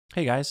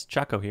Hey guys,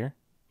 Choco here.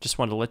 Just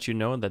wanted to let you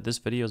know that this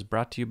video is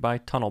brought to you by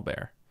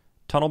TunnelBear.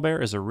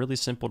 TunnelBear is a really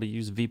simple to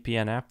use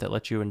VPN app that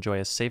lets you enjoy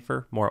a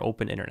safer, more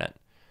open internet.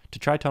 To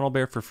try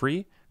TunnelBear for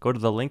free, go to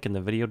the link in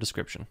the video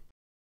description.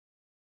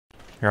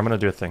 Here, I'm gonna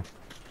do a thing.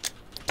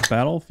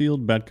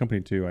 Battlefield Bad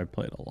Company 2, I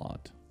played a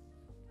lot.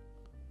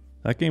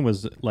 That game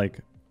was like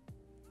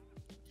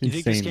You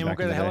think this insane game will back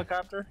get in a the day.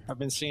 helicopter? I've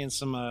been seeing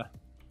some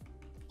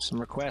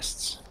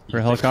requests. For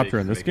a helicopter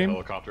in this Make game? a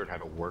helicopter and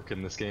have it work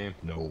in this game?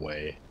 No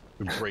way.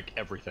 It would break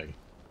everything.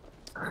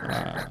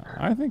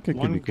 I think it could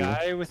One be cool.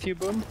 guy with you,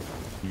 Boom?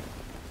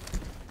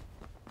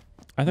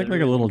 I think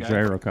like a literally little one guy.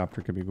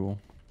 gyrocopter could be cool.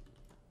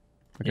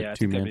 Like Yeah, I a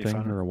think that'd two-man be thing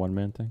fun. or a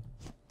one-man thing.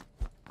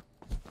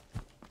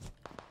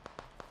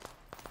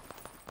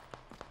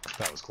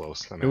 That was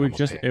close. That It man would almost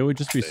just hit. it would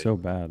just be Did. so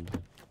bad.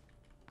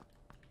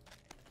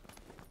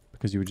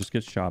 Because you would just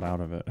get shot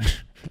out of it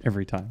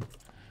every time.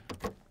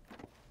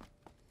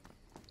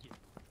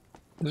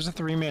 There's a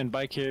 3-man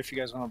bike here if you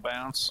guys want to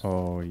bounce.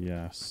 Oh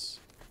yes.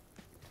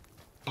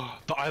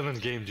 The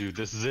island game, dude.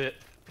 This is it.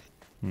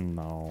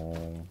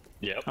 No.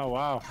 Yep. Oh,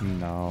 wow.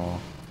 No.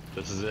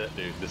 This is it,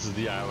 dude. This is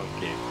the island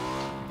game.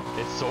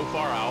 It's so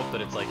far out that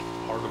it's like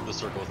part of the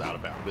circle is out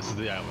of bounds. This is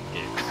the island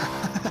game.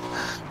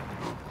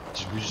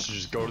 We should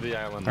just go to the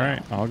island. All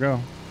right, I'll go.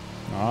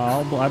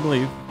 I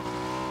believe.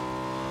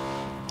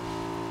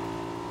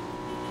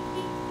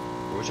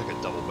 I wish I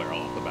could double barrel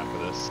off the back of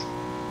this.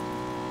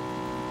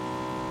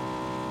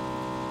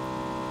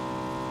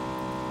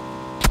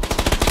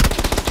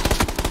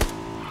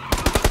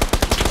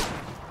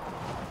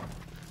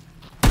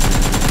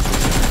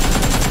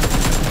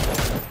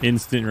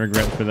 Instant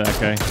regret for that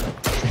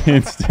guy.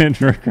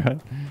 Instant regret.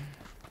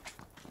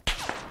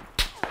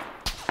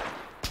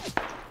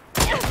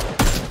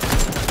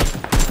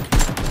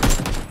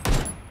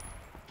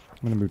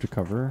 I'm gonna move to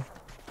cover.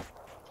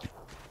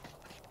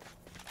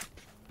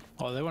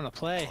 Oh, they want to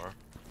play.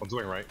 I'm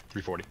doing right.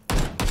 340.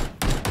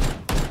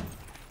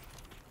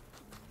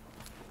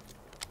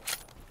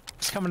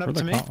 It's coming up Where'd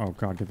to the me. oh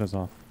god, get this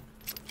off.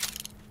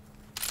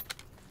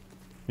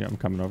 Yeah, I'm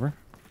coming over.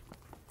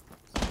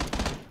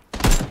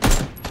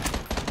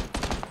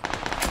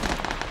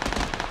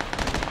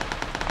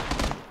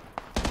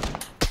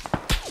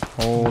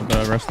 Oh,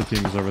 the rest of the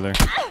team is over there.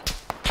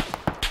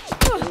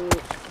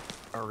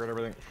 I regret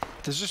everything.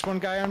 There's just one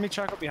guy on me,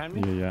 Choco, behind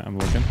me. Yeah, I'm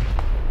looking.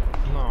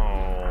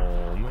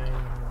 No, man.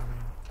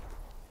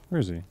 Where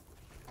is he?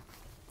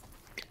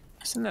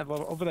 He's in that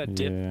little, over that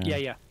dip. Yeah. Yeah,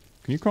 yeah.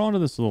 Can you crawl into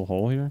this little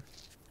hole here?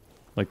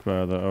 Like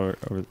over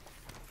Oh,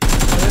 there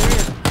he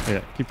is.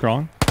 yeah, keep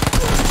crawling.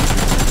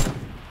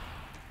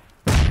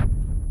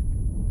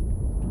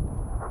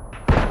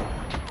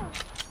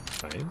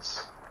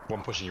 Nice.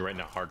 One pushing you right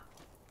now, hard.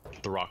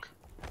 The rock.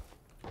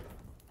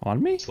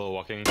 On me? Slow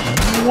walking.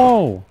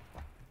 Whoa!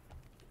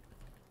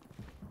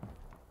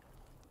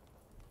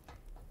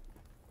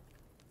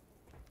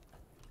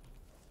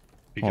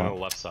 Peek on Hold on.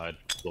 the left side,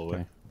 slowly.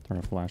 Okay, turn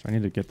a flash. I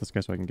need to get this guy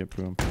so I can get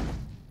to him.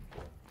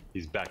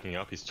 He's backing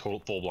up. He's total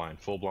full blind.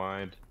 Full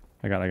blind.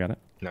 I got it.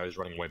 Now he's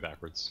running way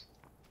backwards.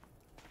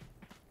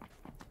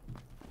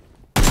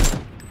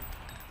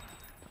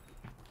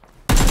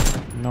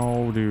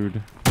 No,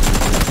 dude.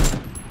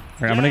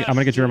 Alright, I'm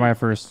gonna get Jeremiah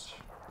first.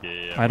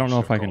 Yeah. I don't know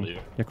if I should've can. called you.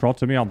 Yeah, crawl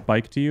to me. I'll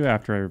bike to you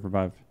after I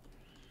revive.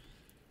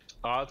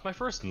 It's my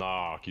first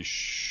knock. You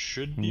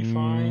should be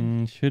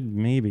fine. Should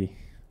maybe.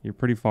 You're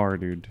pretty far,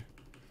 dude.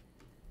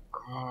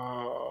 It's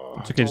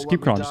okay. don't Just let keep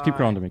me crawling. Just keep die.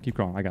 crawling to me. Keep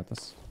crawling. I got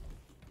this.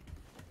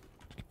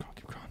 Keep crawling.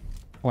 Keep crawling.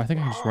 Oh, I think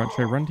I can just run.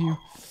 Should I run to you?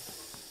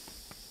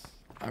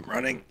 I'm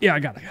running. Yeah, I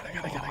got it.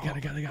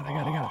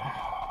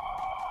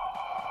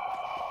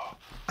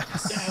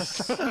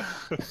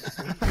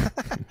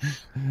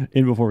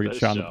 In before we get Nice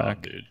shot in the job,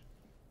 back. dude.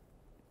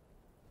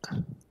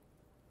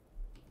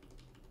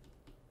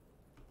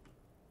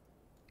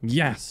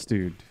 Yes,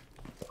 dude.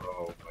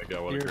 Oh my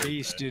god, what You're a a great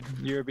beast, day. dude.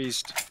 You're a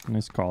beast.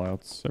 Nice call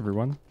outs,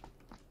 everyone.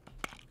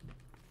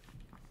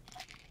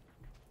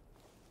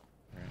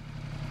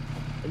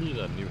 I need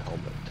a new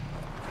helmet.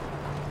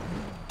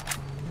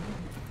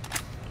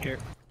 Here.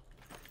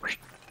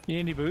 You need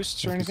any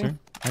boosts or Yes, anything?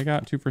 sir. I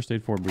got 2 first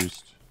aid 4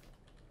 boost.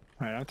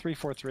 Alright, I'm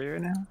 343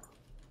 right now.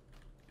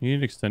 You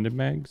need extended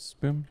mags,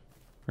 Boom?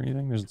 For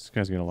anything? This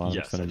guy's got a lot of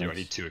Yes, I extended do. I mags.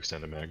 need 2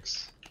 extended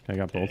mags. Okay, I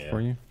got both Yeah. for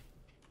you.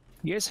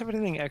 You guys have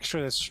anything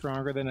extra that's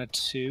stronger than a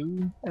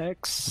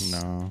 2x?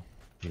 No.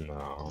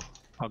 No.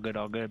 All good,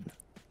 all good.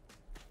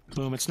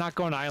 Boom, it's not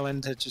going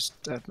island. It just,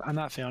 I'm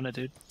not feeling it,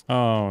 dude.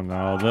 Oh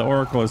no, the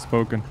Oracle has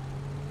spoken.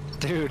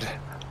 Dude,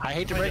 I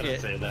hate to I break gotta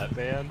it. say that,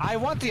 man. I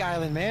want the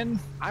island, man.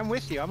 I'm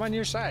with you. I'm on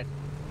your side.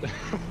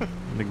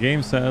 The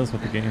game says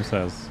what the game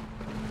says.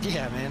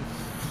 Yeah, man.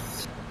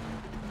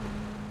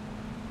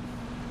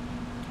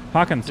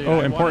 Hawkins, Dude, oh,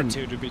 I important.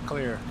 wanted to be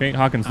clear. Okay,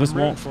 Hawkins, this I'm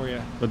rooting won't. for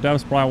you. The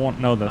devs probably won't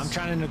know I'm this.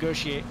 trying to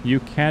negotiate. You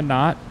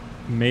cannot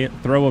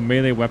throw a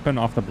melee weapon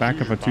off the back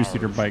Use of a your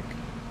 2-seater powers. bike.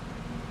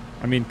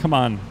 I mean, come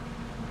on.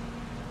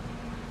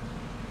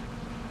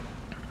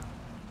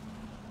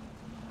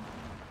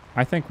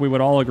 I think we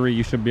would all agree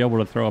you should be able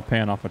to throw a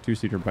pan off a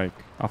 2-seater bike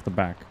off the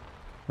back,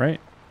 right?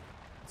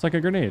 It's like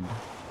a grenade.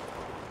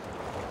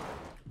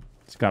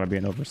 It's got to be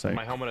an oversight.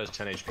 My helmet has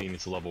 10 HP and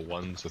it's a level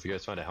 1, so if you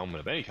guys find a helmet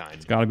of any kind,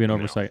 It's got to be an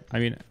oversight. I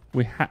mean,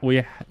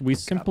 we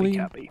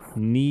simply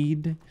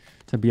need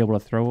to be able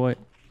to throw it.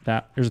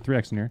 There's a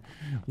 3x in here.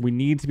 We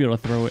need to be able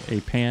to throw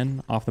a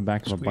pan off the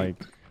back of a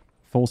bike,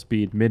 full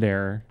speed,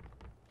 midair.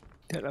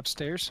 That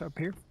upstairs, up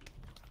here.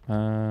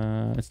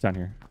 It's down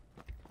here.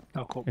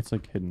 Oh, cool. It's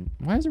like hidden.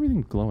 Why is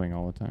everything glowing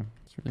all the time?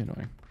 It's really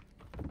annoying.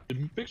 It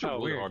makes it really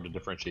weird. hard to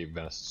differentiate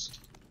vests.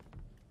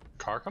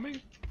 Car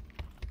coming?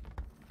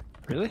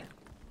 Really?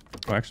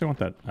 Oh, I actually want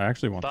that. I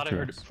actually want Thought the I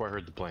heard it 2x. before I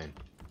heard the plane.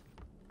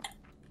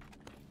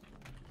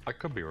 I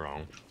could be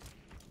wrong.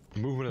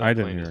 The movement of I that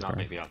didn't plane hear does a not car.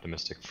 make me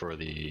optimistic for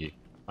the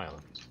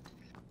island.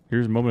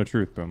 Here's a moment of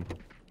truth, boom.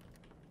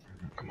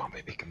 Come on,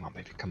 baby. Come on,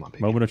 baby. Come on,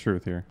 baby. Moment of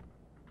truth here.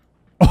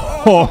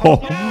 Oh,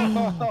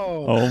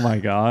 Oh. oh my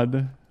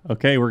God.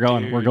 Okay, we're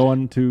going. We're Dude.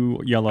 going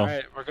to yellow. All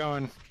right, we're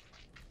going.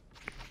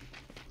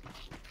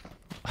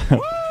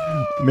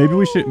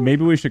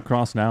 Maybe we should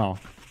cross now.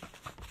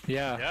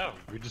 Yeah. Yeah,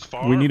 we just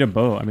far. We need a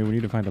boat. I mean, we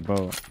need to find a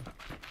boat.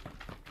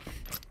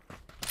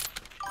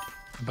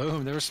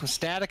 Boom. There was some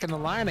static in the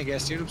line, I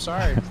guess, dude. I'm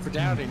sorry for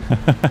doubting.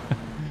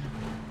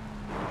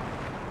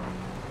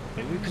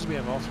 Maybe because we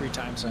have all 3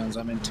 time zones,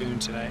 I'm in tune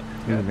tonight.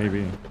 Yeah,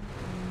 maybe.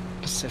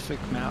 Pacific,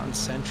 Mountain,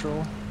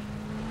 Central.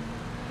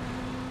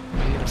 We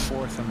need a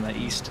 4th on the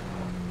east.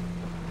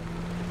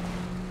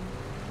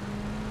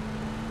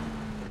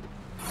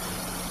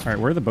 All right,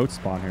 where are the boats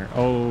spawn here?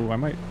 Oh, I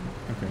might.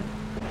 Okay.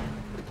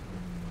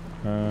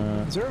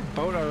 Is there a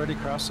boat already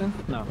crossing?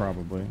 No.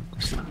 Probably.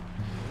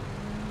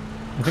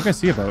 I think I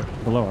see a boat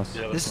below us.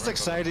 Yeah, This is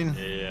exciting.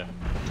 Yeah.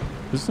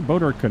 Is this a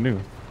boat or a canoe?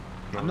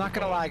 I'm not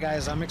gonna lie,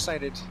 guys. I'm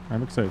excited.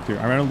 I'm excited too.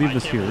 I'm gonna leave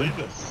this I can't here. believe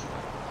this.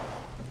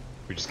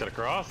 We just gotta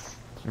cross.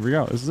 Here we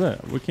go. This is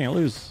it. We can't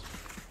lose.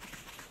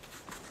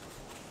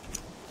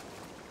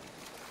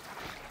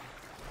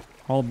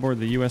 All aboard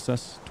the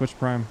USS Twitch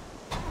Prime.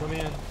 Let me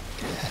in.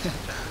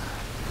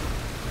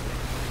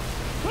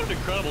 What an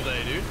incredible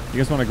day, dude. You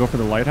guys want to go for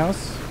the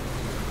lighthouse?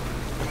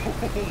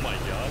 Oh my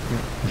god.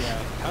 Yeah.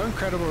 How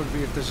incredible would it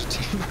be if there's a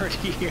team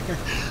already here?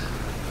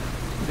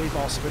 They've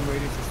also been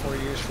waiting for 4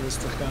 years for this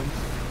to come.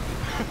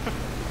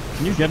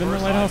 Can you get in the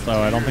First lighthouse? time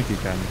Oh, I in don't 2 think you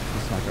can.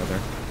 Let's not go there.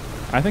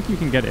 I think you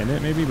can get in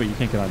it maybe, but you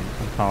can't get on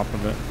top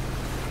of it.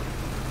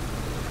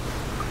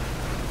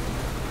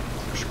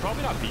 We should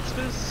probably not beach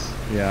this.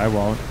 Yeah, I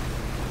won't.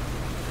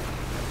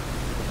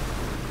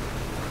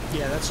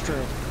 Yeah, that's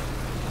true.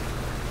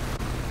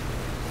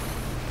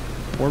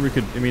 Or we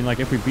could, I mean, like,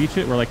 if we beach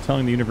it, we're like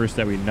telling the universe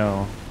that we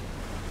know.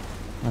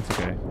 That's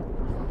okay.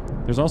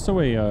 There's also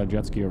a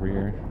jet ski over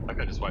here. That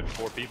guy just wiped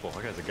 4 people.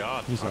 That guy's a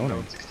god. He's Unknown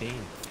owning. 16.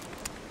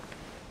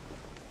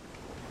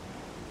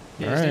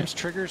 Yeah, All his right. name's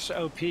Triggers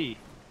OP.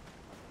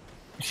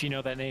 If you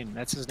know that name,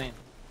 that's his name.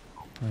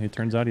 Well, it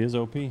turns out he is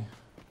OP. Oh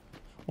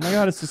my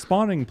god, it's the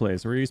spawning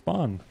place. Where do you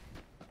spawn?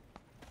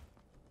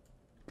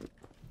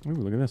 Ooh,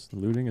 look at this. The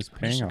looting is I'm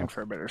just paying looking off.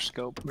 for a better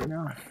scope right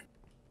now.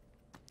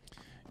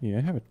 Yeah,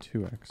 I have a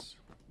 2x.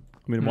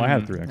 I mean, well, I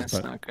had a 3x, That's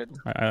but not good.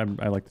 I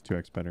like the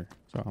 2x better.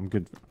 So I'm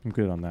good. I'm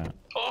good on that.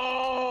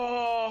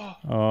 Oh!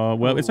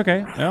 Well, it's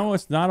okay. No,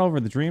 it's not over.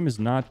 The dream is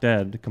not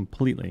dead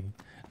completely.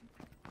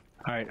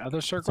 All right, other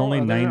circle. It's only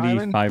other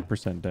island?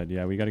 95% dead.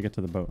 Yeah, we got to get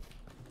to the boat.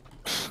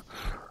 All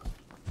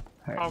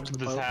right, How where's could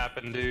the this boat?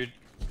 happen, dude?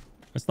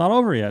 It's not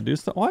over yet, dude.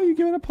 Why are you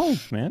giving up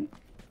hope, man?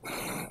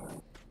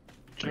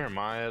 Never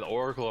mind. The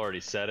Oracle already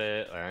said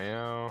it. I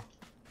know.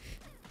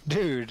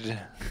 Dude.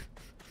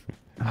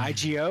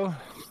 IGO?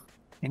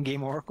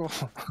 In-game Oracle?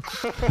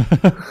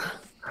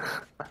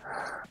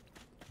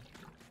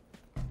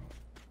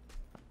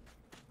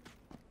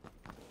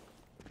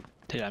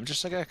 Dude, I'm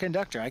just like a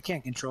conductor. I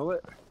can't control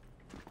it.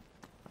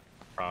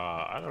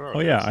 I don't know. Oh,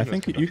 yeah, I Seems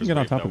think like you can get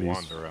on top of that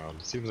these. wander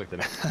around. Seems like the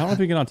I don't know if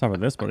you can get on top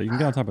of this, but you can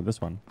get on top of this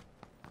one.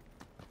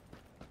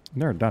 I've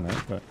never done it,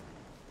 but...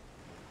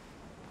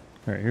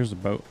 Alright, here's the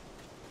boat.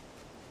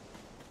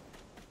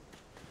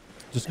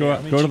 Just go Yeah, out,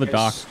 let me go to check the this.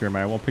 docks,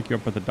 Jeremiah. We'll pick you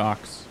up at the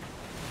docks.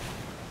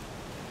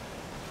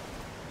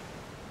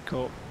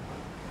 Cool.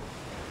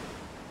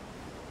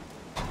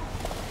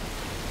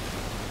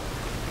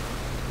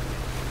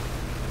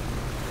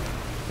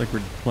 It's like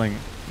we're playing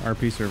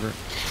RP server.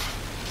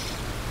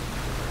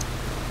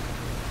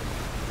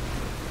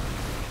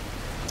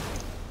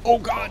 Oh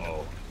god!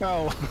 Oh.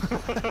 Oh.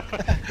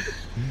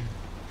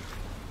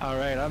 All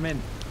right, I'm in.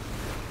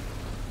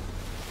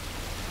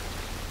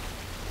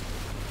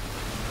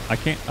 I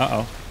can't...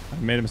 Uh-oh. I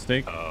made a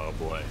mistake. Oh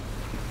boy.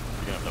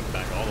 You're gonna have to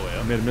back all the way I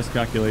up. made a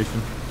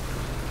miscalculation.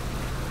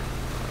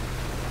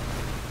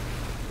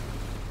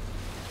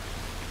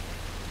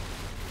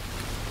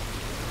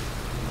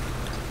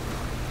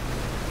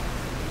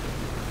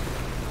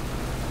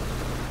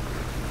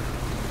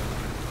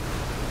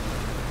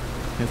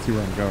 Can't see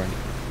where I'm going.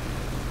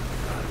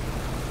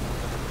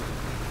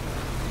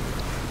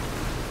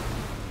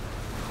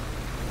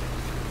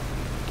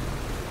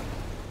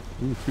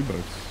 Ooh, 2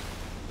 boats.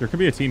 There could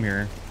be a team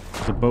here.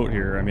 There's a boat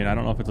here. I mean, I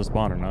don't know if it's a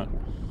spawn or not.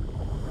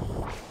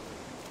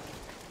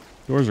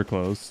 Doors are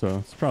closed, so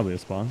it's probably a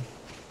spawn.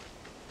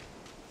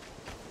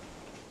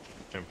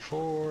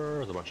 M4,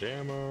 there's a bunch of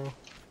ammo.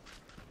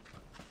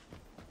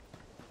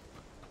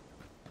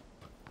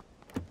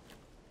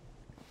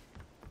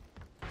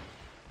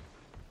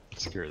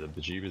 Scared the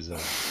bejeebus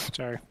out.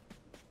 Sorry.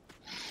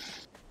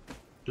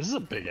 This is a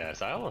big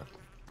ass island.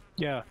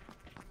 Yeah.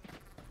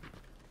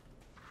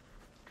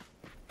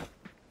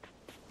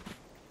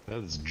 I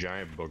have this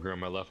giant booger on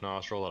my left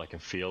nostril that I can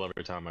feel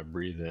every time I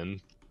breathe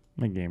in.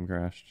 My game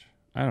crashed.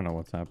 I don't know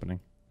what's happening.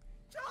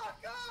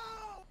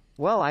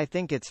 Well, I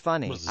think it's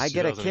funny. Was this I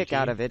get a kick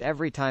out 2018? of it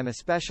every time,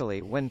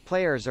 especially when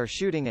players are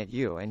shooting at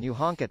you and you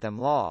honk at them.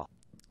 Lol.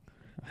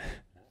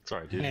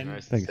 Sorry, dude. And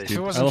Nice to thanks, say If dude.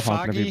 it I wasn't love honking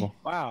at foggy, people.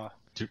 wow.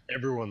 Dude,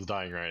 everyone's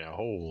dying right now.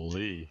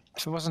 Holy.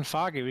 If it wasn't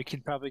foggy, we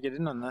could probably get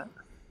in on that.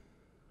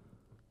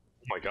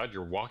 Oh my god,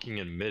 you're walking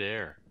in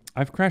midair.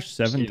 I've crashed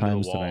 7 Into the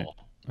times tonight. wall.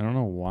 I don't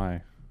know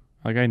why.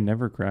 Like, I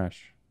never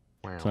crash.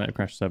 Wow. Tonight I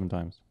crashed 7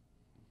 times.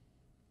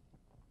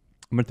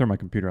 I'm gonna throw my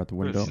computer out the Dude,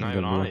 window. he's not and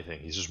even go on to anything.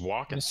 He's just Let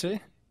walking. me see.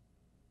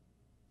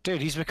 Dude,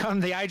 he's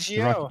become the the rock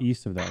IGO.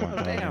 east of that one.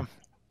 Oh, damn.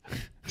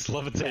 He's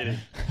levitating.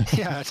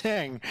 Yeah,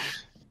 dang.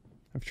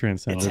 I've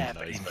transcended. It's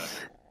happening.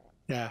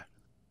 Yeah.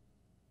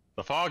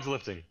 The fog's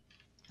lifting.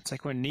 It's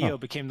like when Neo Oh.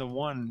 became the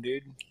one,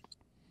 dude.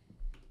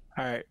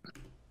 Alright.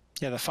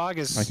 Yeah, the fog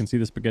is I can see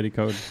the spaghetti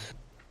code.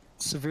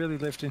 severely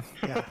lifting.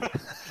 Yeah.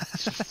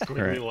 Squiggly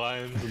Alright.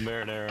 lines and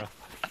marinara.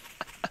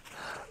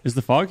 Is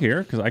the fog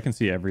here? Because I can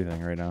see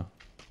everything right now.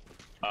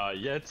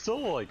 Yeah, it's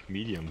still like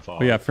medium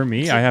fog. Oh yeah, for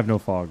me, I have no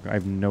fog. I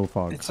have no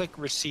fog. It's like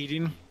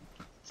receding.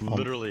 It's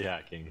literally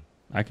hacking.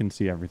 I can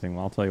see everything.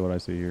 Well, I'll tell you what I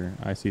see here.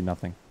 I see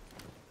nothing.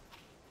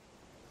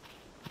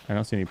 I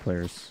don't see any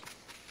players.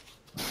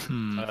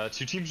 2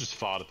 teams just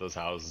fought at those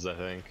houses, I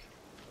think.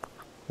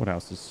 What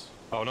houses?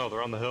 Oh no,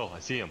 they're on the hill. I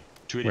see them.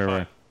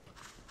 Where?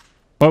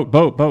 285.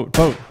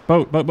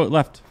 Boat,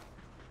 left.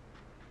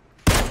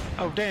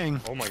 Oh,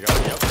 dang. Oh my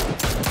god, yep.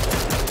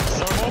 This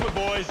is our moment,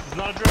 boys. It's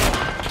not a drill.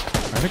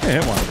 I think I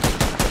hit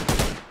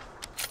one.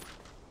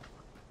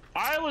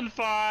 Island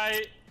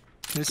fight!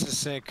 This is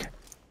sick.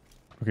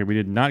 Okay, we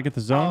did not get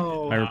the zone.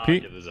 Oh. I Ah,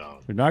 repeat, get the zone.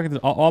 we did not get the,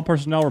 all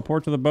personnel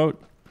report to the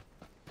boat.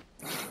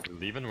 We're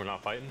leaving? We're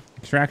not fighting?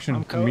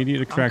 Extraction,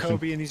 immediate extraction. I'm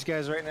Kobe and these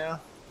guys right now.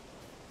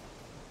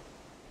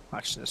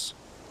 Watch this.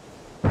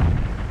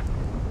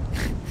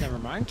 Never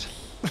mind.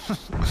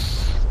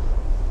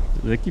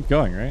 They keep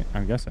going, right?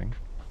 I'm guessing.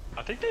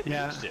 I think they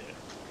Yeah. beached it.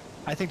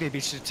 I think they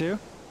beached it too.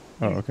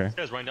 Oh, okay. This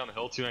guy's running down the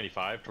hill,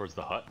 295, towards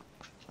the hut.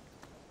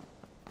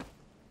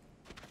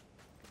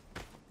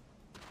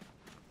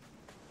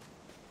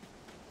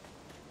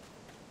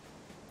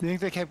 Do you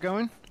think they kept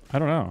going? I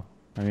don't know.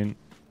 I mean,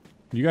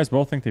 you guys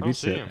both think they I don't beat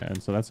see it, 'em.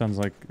 and so that sounds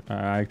like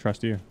I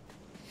trust you. I'm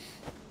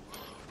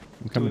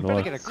Do we coming to better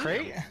left. get a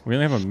crate? We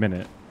only have a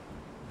minute.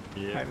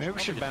 Yeah. Alright, maybe we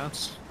should probably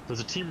bounce. There's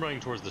a team running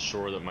towards the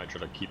shore that might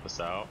try to keep us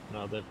out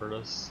now they've heard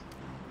us.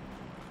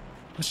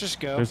 Let's just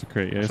go. There's a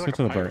crate. Yeah, I let's feel get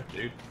to the like a boat.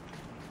 pirate, dude.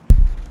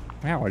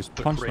 Wow, I just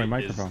The punched my crate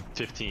microphone. is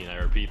 15. I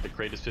repeat, the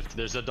crate is 15.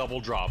 There's a double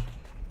drop.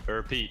 I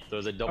repeat,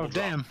 there's a double Oh, drop.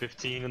 damn.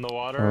 15 in the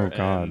water. Oh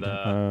god.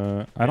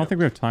 And, I don't think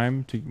we have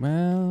time to.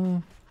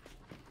 Well,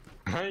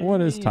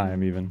 what is I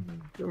time even?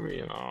 mean,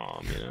 you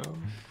know.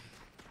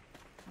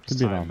 Could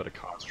be time, long. but a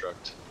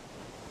construct.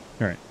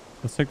 All right,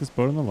 let's take this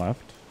boat on the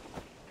left.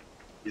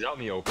 He's out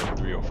in the open,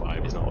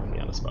 305. He's not looking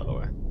at us, by the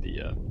way.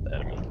 The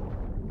enemy.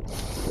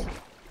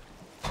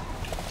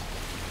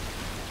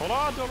 Hold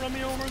on, don't run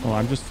me over. Oh,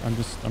 I'm not.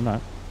 I'm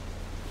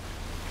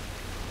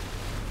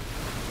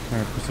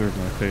trying to preserve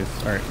my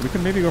face. All right, we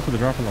can maybe go for the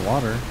drop in the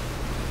water.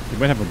 We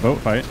might have a boat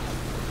fight.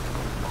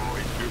 Oh,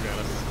 he's shooting at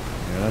us.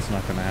 Yeah, that's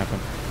not gonna happen.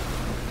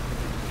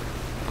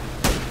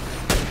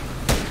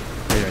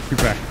 Yeah, shoot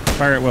back.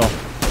 Fire at will.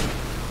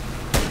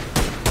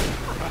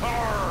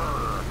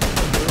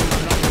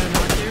 I'm not gonna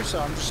knock you, so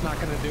I'm just not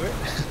gonna do it.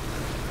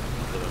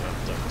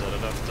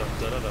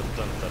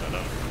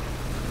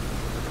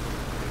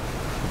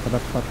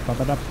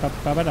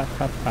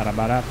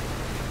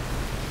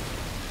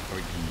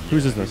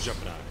 Whose is this?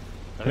 Jumping out.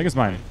 I think it's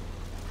mine.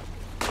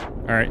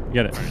 All right,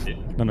 get it. Alright,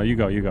 dude. No, you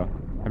go.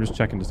 I'm just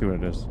checking to see what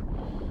it is.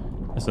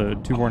 It's a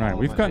 249. Oh,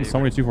 We've my gotten so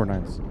many favorite.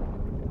 249s.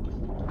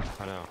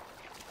 I know.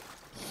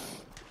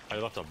 I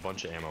left a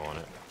bunch of ammo on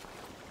it.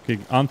 Okay,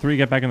 on 3,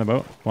 get back in the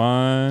boat.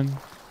 1,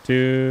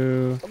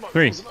 2, I'm not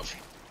 3. close enough.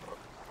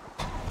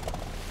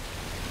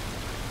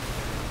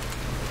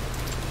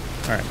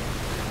 All right.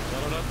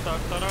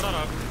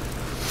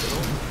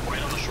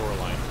 Right on the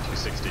shoreline,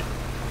 260.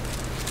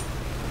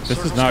 This is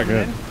Circle's not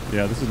coming good. in?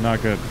 Yeah, this is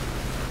not good.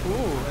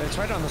 Ooh, it's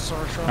right on the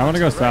shore. I want to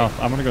go south.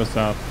 I'm gonna go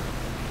south.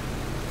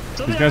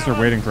 These guys are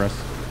waiting for us.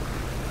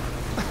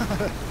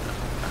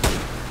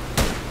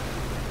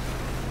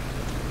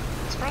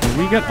 Can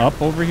we get up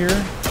over here? I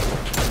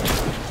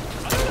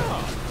don't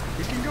know.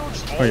 We can go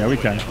just Oh yeah, all we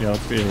the can. way down. Yeah,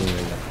 let's go.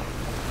 Yeah.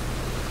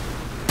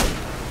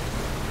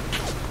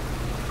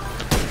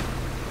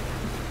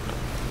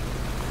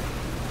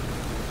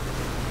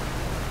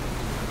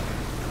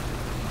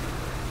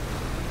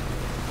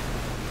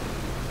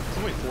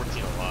 only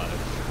 14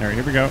 alive. All right,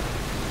 here we go.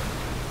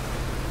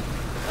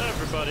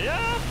 Everybody,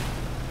 ah!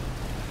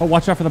 Oh,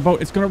 watch out for the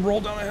boat. It's gonna roll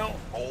down a hill.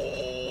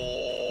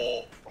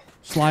 Oh.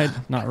 Slide,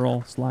 not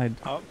roll. Slide.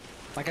 Oh,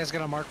 that guy's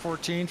got a Mark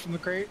 14 from the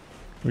crate.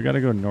 We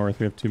gotta go north.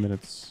 We have 2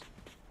 minutes.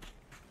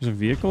 There's a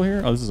vehicle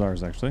here. Oh, this is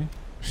ours actually.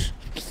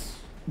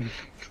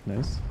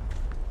 Nice.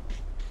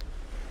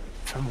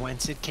 From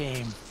whence it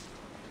came.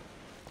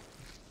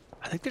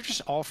 I think they're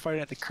just all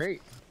fighting at the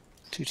crate.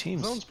 2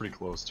 teams. That one's pretty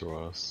close to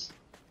us.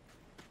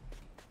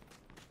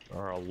 There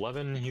are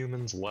 11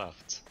 humans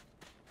left.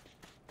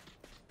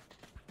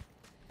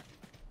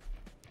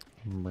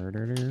 Is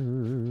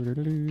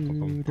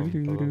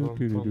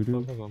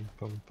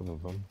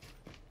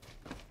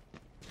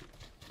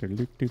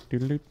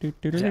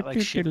that like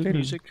ship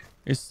music?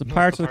 It's the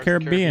Pirates of the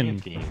Caribbean.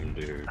 Theme,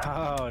 dude.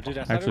 Oh, dude,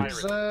 I thought Actually- it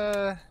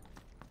was,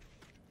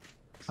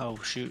 Oh,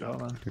 shoot,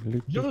 hold on.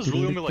 You know, there's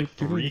really only like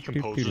 3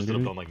 composers that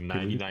have done like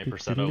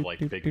 99% of like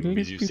big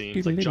movies you've seen.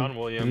 It's like John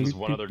Williams,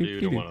 one other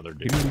dude, and one other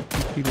dude.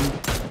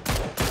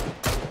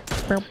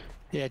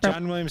 Yeah,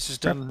 John Williams has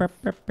done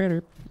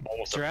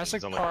Almost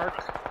Jurassic everything. He's done,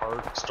 like,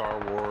 Park, Star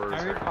Wars,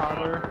 Harry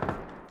Potter.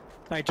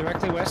 Like,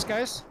 directly west,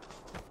 guys?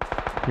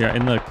 Yeah,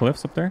 in the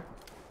cliffs up there.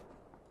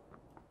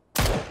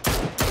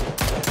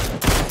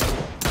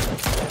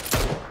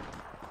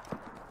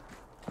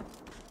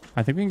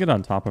 I think we can get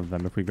on top of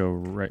them if we go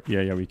right.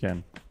 Yeah, we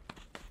can.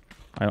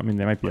 I don't mean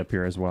they might be up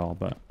here as well,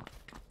 but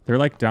they're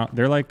like down.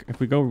 They're like if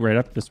we go right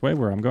up this way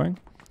where I'm going,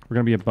 we're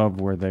gonna be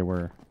above where they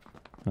were.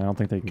 And I don't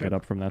think they can get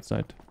up from that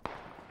side.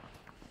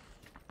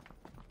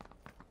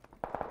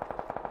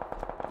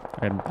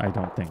 I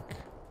don't think.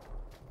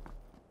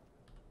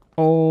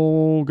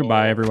 Oh,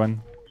 goodbye,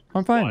 everyone.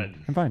 I'm fine. What?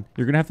 I'm fine.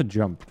 You're gonna have to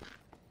jump.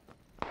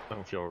 I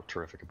don't feel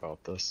terrific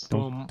about this.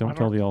 Don't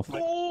kill the elf.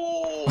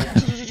 Oh! Wait,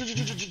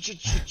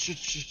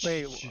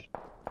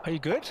 are you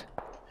good?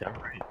 Yeah,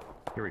 right.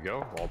 Here we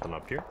go. All done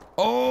up here.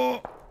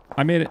 Oh,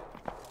 I made it.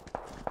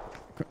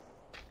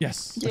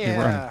 Yes. Okay,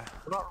 we're on.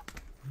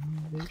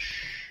 Yeah.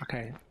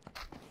 Okay.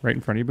 Right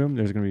in front of you, Boom.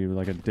 There's gonna be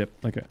like a dip.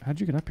 How'd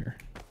you get up here?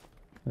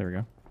 There we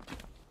go.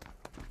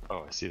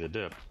 Oh, I see the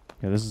dip.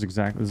 Yeah, this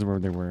is where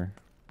they were.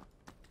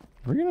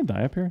 Are we gonna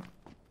die up here?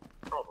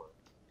 Probably.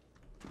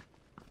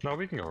 No,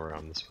 we can go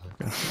around this way.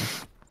 Okay.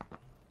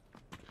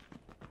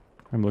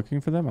 I'm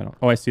looking for them. I don't.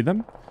 Oh, I see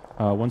them.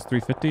 One's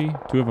 350.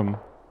 2 of them.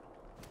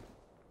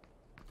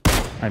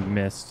 I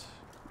missed.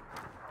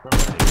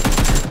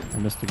 I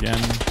missed again.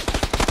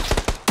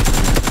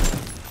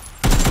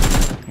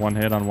 1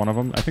 hit on one of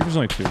them. I think there's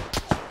only 2.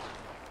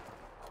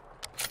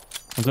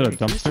 Was it a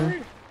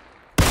dumpster?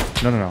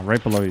 No.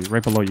 Right below you.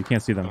 Right below you.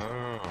 Can't see them.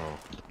 Oh.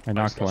 I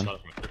knocked one.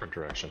 Shot from a different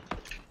direction.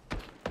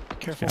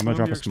 Careful. Okay, I'm gonna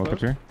drop a you're smoke up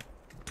exposed.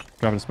 here.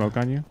 Dropping a smoke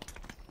on you.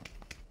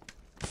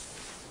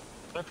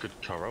 That could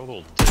cover a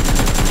little dip.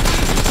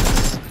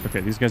 Okay,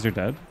 these guys are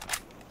dead.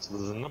 So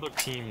there's another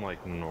team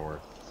like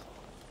north.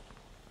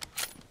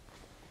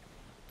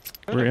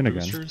 We're in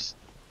again. Boosters?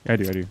 Yeah, I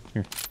do.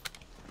 Here.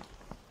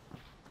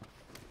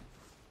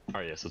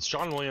 Alright, yeah, so it's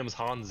John Williams,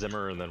 Hans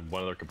Zimmer, and then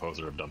one other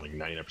composer have done like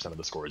 99% of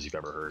the scores you've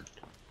ever heard.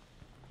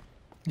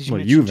 Did you Well,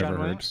 mention you've John ever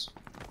heard. Williams?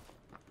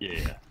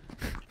 Yeah.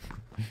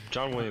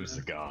 John Williams is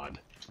a god.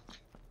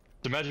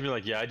 So imagine being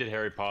like, yeah, I did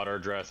Harry Potter,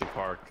 Jurassic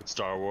Park,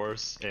 Star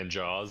Wars, and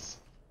Jaws.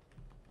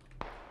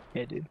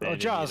 Yeah, dude. They Well,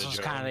 did Jaws Indiana was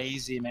kind of Jones.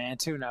 easy, man.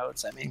 2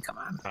 notes. I mean, come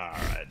on.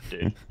 Alright,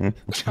 dude.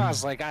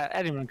 Jaws, like,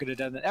 anyone could have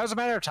done that. That was a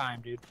matter of time,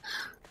 dude.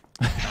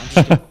 No, I'm just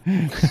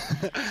kidding.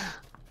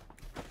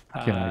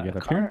 Can I get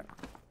up here?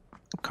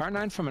 Car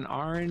 9 from an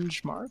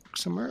orange mark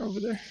somewhere over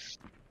there.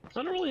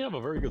 I don't really have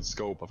a very good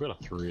scope. I've got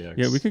a 3x.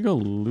 Yeah, we could go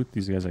loot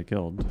these guys I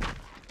killed.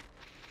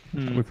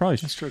 We probably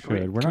That's true. should. Can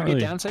we, We're can not we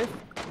really. get down safe?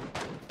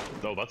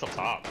 No, that's up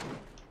top.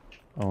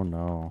 Oh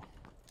no.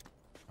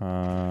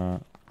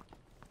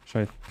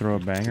 Should I throw a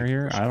banger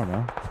here? I don't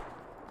know.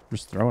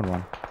 Just throwing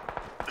one.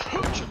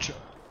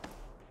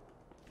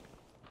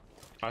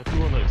 I threw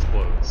one that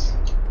explodes.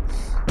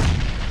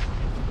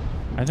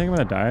 I think I'm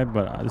gonna die,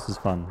 but this is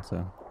fun.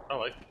 So I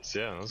like this.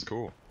 Yeah, that's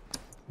cool.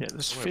 Yeah,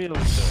 this I'm gonna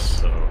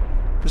feels put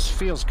this, this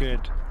feels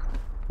good.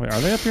 wait, are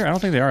they up here? I don't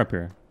think they are up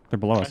here. They're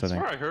below us, I I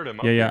think. swear I heard him.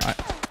 up Yeah, here.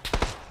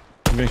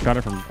 I'm getting shot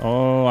at from.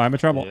 Oh, I'm in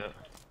trouble. Yeah.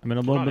 I'm in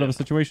a little on bit of a in.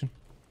 situation.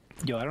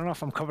 Yo, I don't know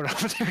if I'm coming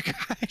over there,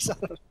 guys.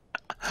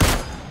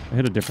 I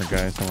hit a different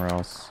guy somewhere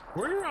else.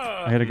 We're,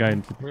 I hit a guy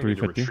in we're gonna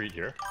do 350. retreat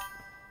here.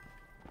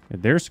 Yeah,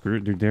 they're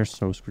screwed, dude. They're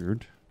so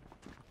screwed.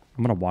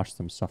 I'm gonna watch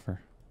them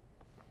suffer.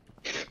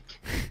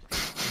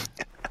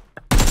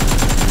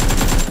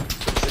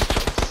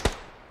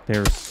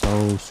 They're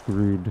so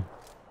screwed.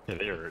 Yeah,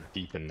 they are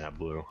deep in that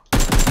blue.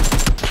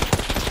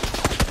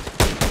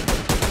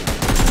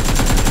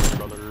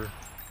 Brother.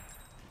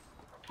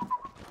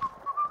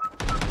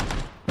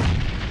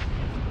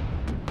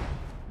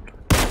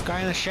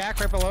 Guy in the shack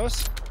right below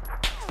us.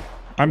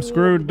 I'm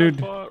screwed,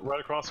 dude. Right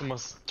across from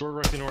us. Door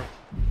right to the north.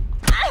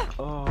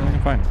 Oh,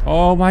 I'm fine.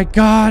 Oh my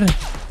god!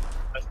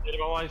 Best day of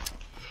my life.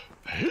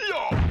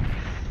 Yeah.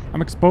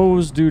 I'm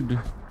exposed, dude.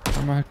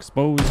 I'm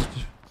exposed.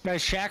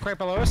 guy's shack right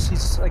below us.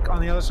 He's like on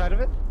the other side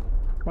of it.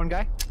 One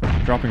guy.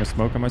 Dropping a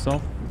smoke on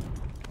myself.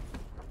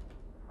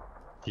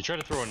 He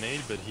tried to throw a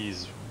nade, but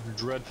he's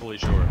dreadfully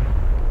short.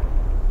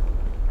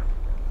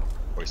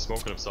 Oh, he's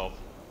smoking himself.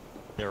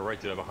 Yeah, right,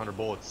 dude. I have 100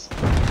 bullets.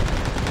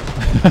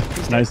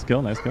 Nice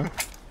kill, nice kill.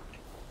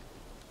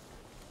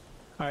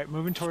 All right,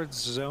 moving towards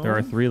zone. There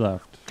are 3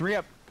 left. 3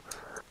 up.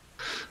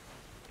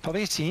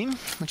 Probably a team.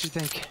 What you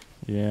think?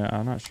 Yeah,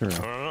 I'm not sure. I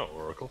don't know,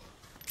 Oracle.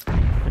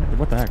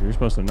 What the heck? You're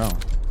supposed to know.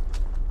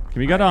 Can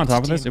we get on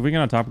top of this? If we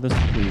get on top of this,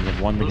 we have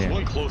won the There's game.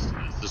 one close to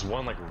this. There's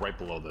one like right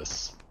below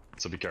this.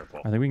 So be careful.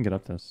 I think we can get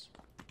up this.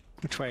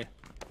 Which way?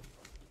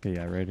 Okay,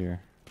 yeah, right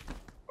here.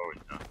 Oh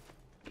yeah.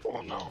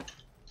 Oh no.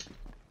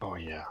 Oh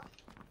yeah.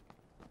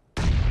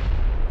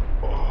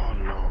 Oh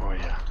no. Oh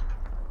yeah.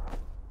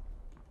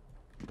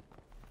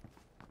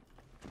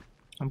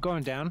 I'm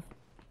going down.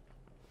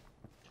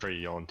 Are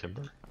you yelling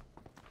timber?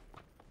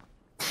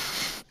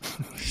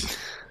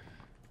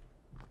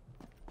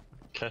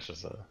 Cash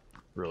is a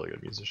really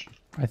good musician.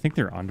 I think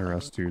they're under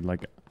us, dude.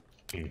 Like,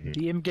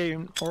 The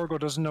in-game Oracle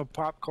doesn't know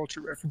pop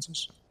culture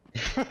references.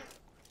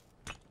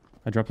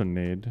 I dropped a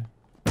nade.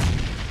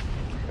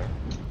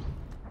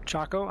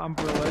 Choco, I'm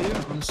below you.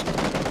 I'm just...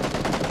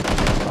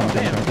 Oh,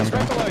 Damn, he's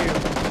right below you.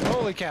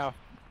 Holy cow.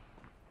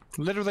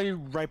 Literally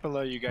right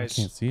below you I guys.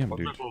 can't see him,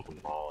 dude.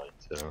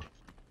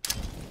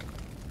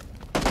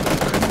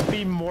 Couldn't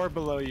be more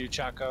below you,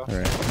 Choco.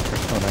 Alright.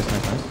 Oh, nice.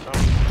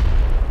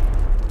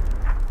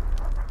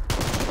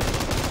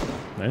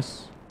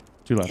 Nice.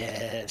 2 left.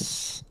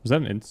 Yes. Was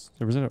that an inst?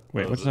 Or was it a...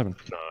 Wait, what's happened?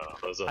 No,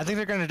 that was a... I think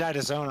they're gonna die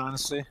to zone,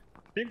 honestly. I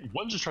think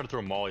one just tried to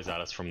throw mollies at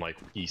us from like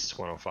east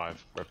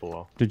 105, right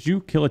below. Did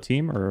you kill a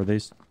team, or are they...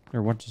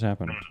 Or what just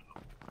happened?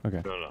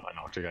 Okay. No, I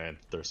knocked a guy in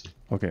thirsty.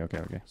 Okay.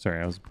 Sorry,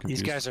 I was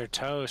confused. These guys are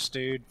toast,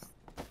 dude.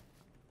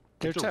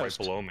 They're They're right toast.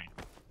 below me.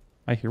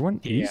 I hear one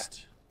Yeah.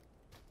 east?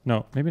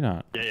 No, maybe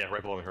not. Yeah,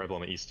 right below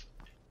me, east.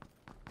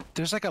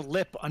 There's like a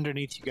lip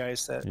underneath you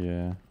guys that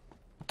Yeah.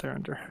 they're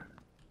under.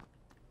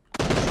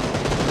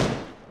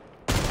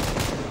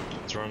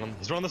 He's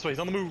running this way, he's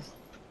on the move.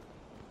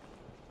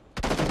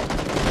 Oh,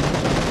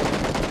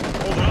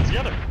 they're not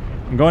together.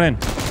 I'm going in.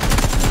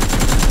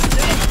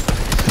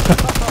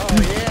 Oh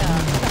yeah.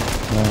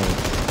 Nice.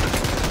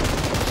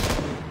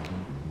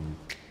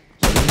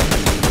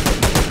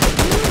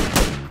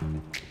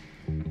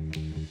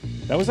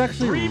 That was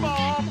actually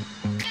Bomb!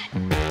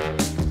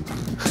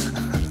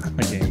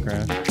 a game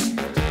crash.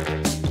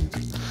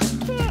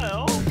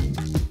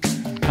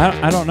 Hell?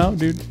 I don't know,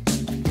 dude.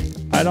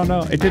 I don't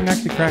know. It didn't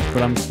actually crash,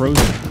 but I'm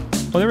frozen.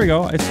 Oh, there we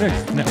go. It's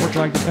fixed. Network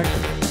lag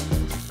detected.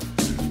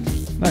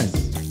 Nice.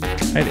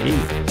 I had 8.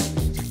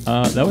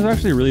 That was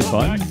actually really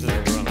fun. Yeah,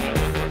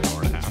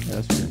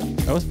 that's true.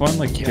 That was fun,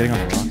 like getting on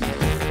the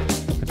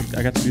rocks.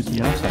 I got to do some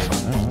rock stuff.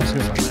 I don't know.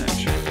 That was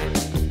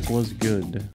good. Was good.